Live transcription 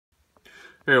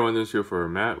Hey everyone, this is here for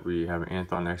Matt. We have an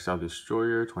Anthon Exile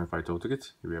Destroyer, 25 total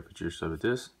tickets. Here we have a juice of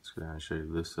this. Let's go down and show you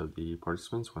the list of the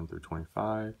participants, 1 through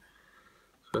 25. Let's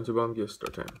go into bomb, get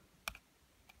start time.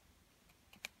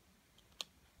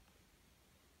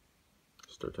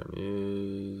 Start time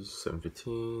is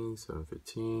 7:15,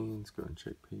 7:15. Let's go and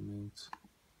check payments.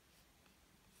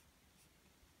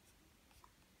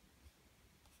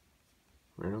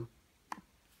 Random.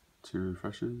 2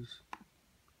 refreshes.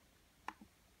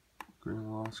 Green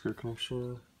wall, skill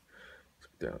connection. Let's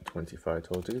put down 25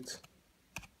 total tickets.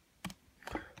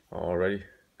 Alrighty,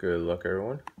 good luck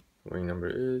everyone. Winning number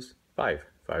is 5.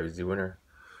 5 is the winner.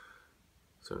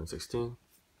 7:16.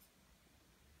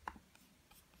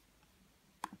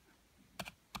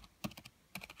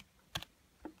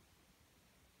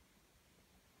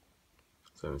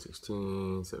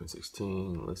 7:16,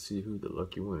 7:16. Let's see who the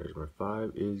lucky winner is. Number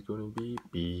 5 is going to be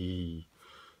B.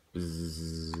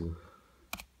 Bzzz.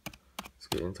 Let's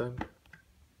get in time.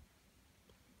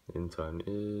 In time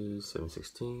is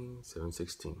 7:16,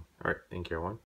 7:16. Alright, thank you everyone.